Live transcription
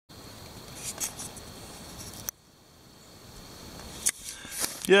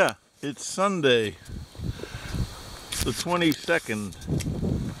Yeah, it's Sunday, the 22nd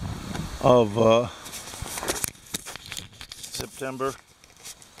of September,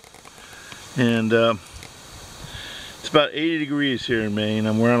 and it's about 80 degrees here in Maine.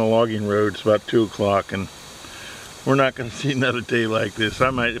 We're on a logging road. It's about 2 o'clock, and we're not going to see another day like this.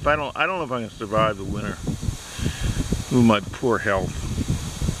 I don't know if I'm going to survive the winter with my poor health.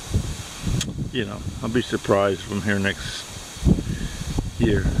 You know, I'll be surprised if I'm here next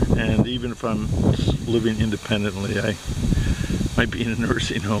year. And even if I'm living independently, I might be in a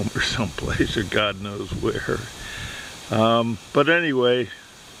nursing home or someplace, or God knows where. But anyway,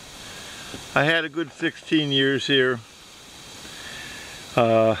 I had a good 16 years here.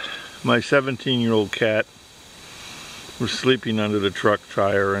 My 17-year-old cat was sleeping under the truck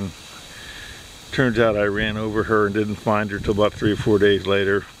tire, and turns out I ran over her and didn't find her till about 3 or 4 days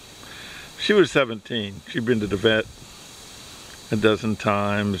later. She was 17. She'd been to the vet a dozen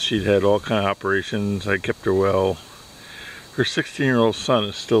times. She'd had all kind of operations. I kept her well. Her 16-year-old son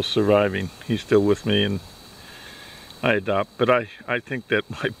is still surviving. He's still with me, and I adopt. But I think that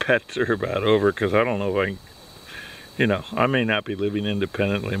my pets are about over, because I don't know if I may not be living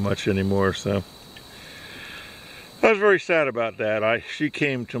independently much anymore. So I was very sad about that. She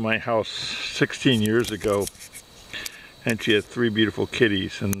came to my house 16 years ago, and she had 3 beautiful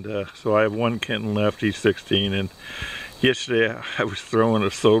kitties, and so I have 1 kitten left. He's 16, and yesterday I was throwing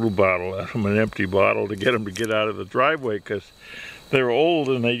a soda bottle at him, an empty bottle, to get him to get out of the driveway, because they're old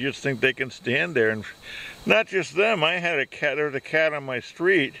and they just think they can stand there. And not just them, I had there was a cat on my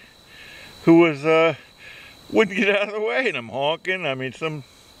street who wouldn't get out of the way, and I'm honking. I mean,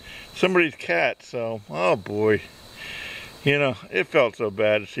 somebody's cat. So, oh boy, you know, it felt so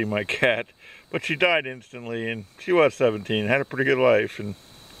bad to see my cat. But she died instantly, and she was 17, had a pretty good life, and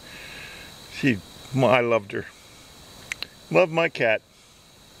I loved her. Loved my cat.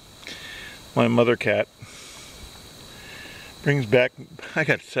 My mother cat. Brings back, I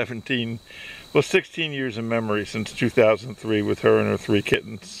got 16 years of memory since 2003 with her and her 3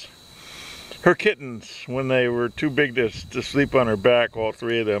 kittens. Her kittens, when they were too big to sleep on her back, all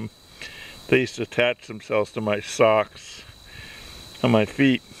 3 of them, they used to attach themselves to my socks on my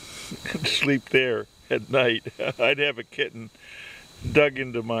feet and sleep there at night. I'd have a kitten dug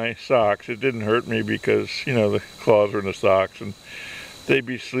into my socks. It didn't hurt me because, you know, the claws were in the socks, and they'd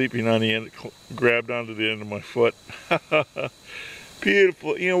be sleeping on the end, grabbed onto the end of my foot.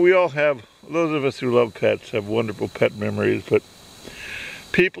 Beautiful. You know, we all have, those of us who love pets have wonderful pet memories, but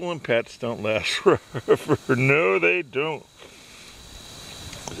people and pets don't last forever. No, they don't.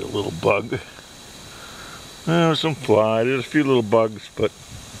 There's a little bug. Oh, some fly. There's a few little bugs, but...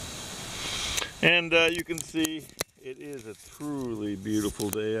 And you can see it is a truly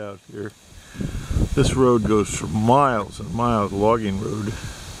beautiful day out here. This road goes for miles and miles, logging road.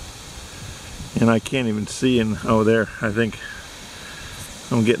 And I can't even see oh, there, I think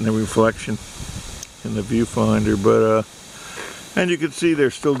I'm getting a reflection in the viewfinder, but and you can see they're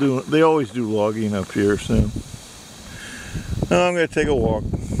still they always do logging up here, so now I'm going to take a walk.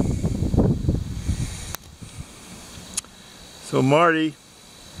 So Marty,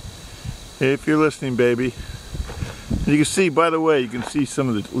 if you're listening, baby, you can see, by the way, you can see some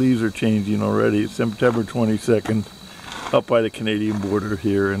of the leaves are changing already. It's September 22nd, up by the Canadian border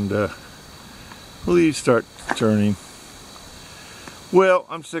here, and the leaves start turning. Well,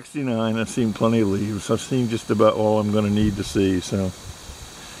 I'm 69. I've seen plenty of leaves. I've seen just about all I'm going to need to see. So,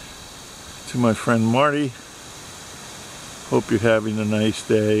 to my friend Marty, hope you're having a nice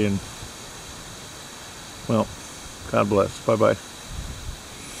day, and, well, God bless. Bye-bye.